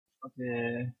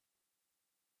Okay,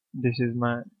 this is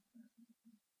my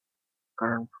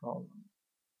current problem.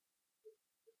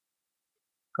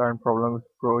 Current problem with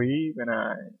Pro E when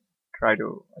I try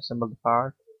to assemble the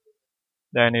part,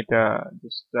 then it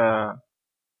just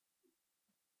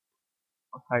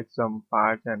hides some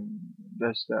parts and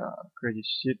does crazy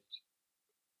shit,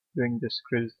 doing this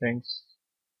crazy things.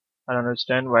 I don't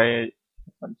understand why it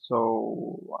happened.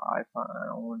 So I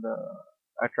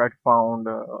tried to found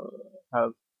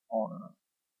help on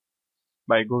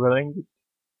by googling it.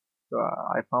 So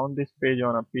I found this page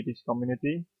on a PTC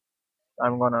community.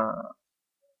 I'm gonna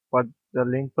put the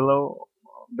link below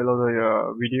the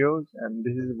videos, and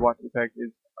this is what effect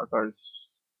is occurs.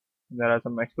 There are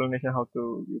some explanation how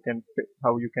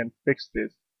you can fix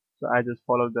this. So I just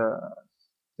follow the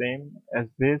same as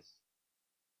this,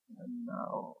 and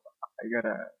now I got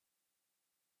a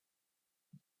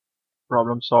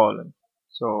problem solved.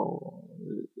 So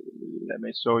let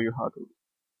me show you how to.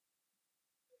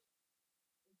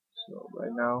 So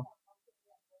right now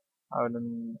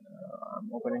I'm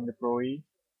opening the Pro E.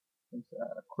 It's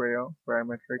Creo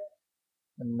parametric,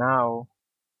 and now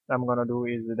what I'm gonna do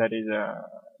is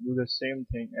do the same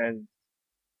thing as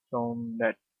shown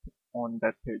that on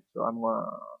that page. So I'm gonna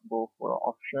go for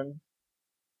option,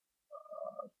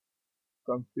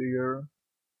 configure,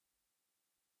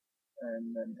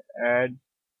 and then add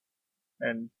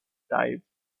and type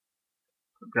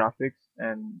graphics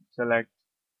and select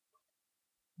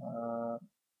uh,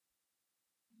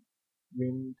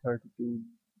 Win32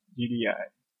 GDI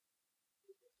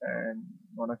and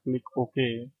wanna click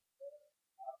OK.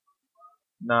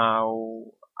 Now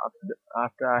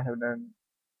after I have done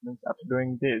means after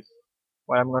doing this,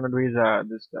 what I'm gonna do is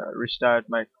just restart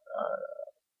my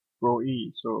Pro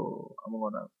E. So I'm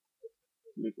gonna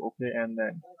click OK and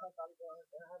then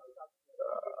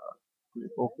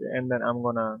click OK and then I'm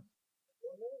gonna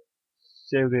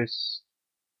save this.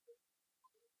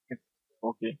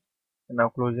 Okay, and now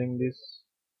closing this,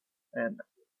 and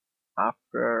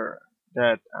after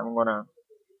that I'm gonna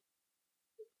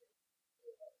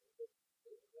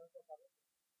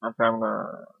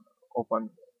open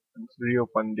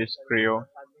reopen this Creo.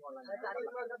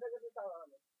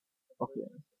 Okay,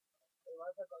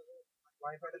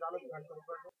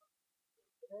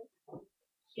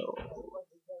 so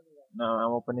now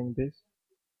I'm opening this.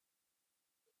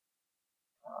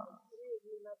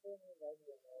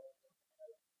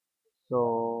 So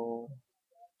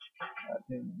I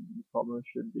think the problem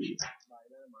should be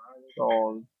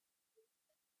solved.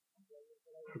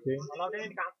 Okay,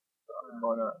 I'm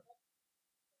gonna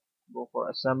go for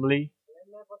assembly,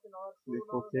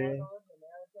 click OK.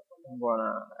 I'm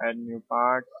gonna add new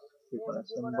parts, click on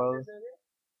assemble,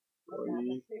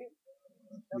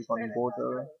 click on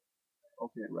bottle.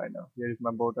 Okay, right now here is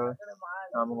my bottle.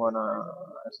 I'm gonna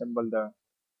assemble the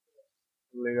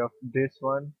leg of this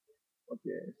one.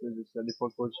 Okay, so this is the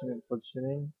default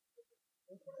positioning.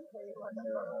 And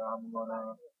I'm gonna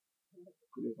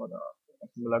click on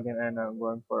assemble again, and I'm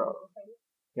going for a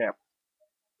cap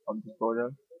of this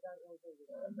bottle.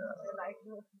 And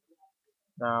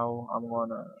now I'm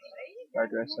gonna try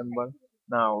to assemble.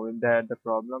 Now with that, the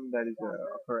problem that is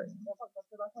occurring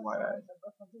while I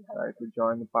try to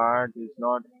join the part is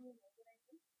not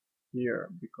here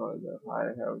because I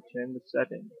have changed the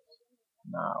settings.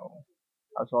 Now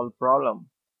I solved the problem.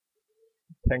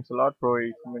 Thanks a lot, Pro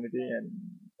community, and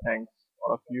thanks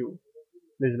all of you.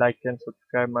 Please like and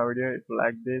subscribe my video if you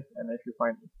like this, and if you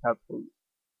find it helpful,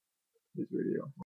 this video.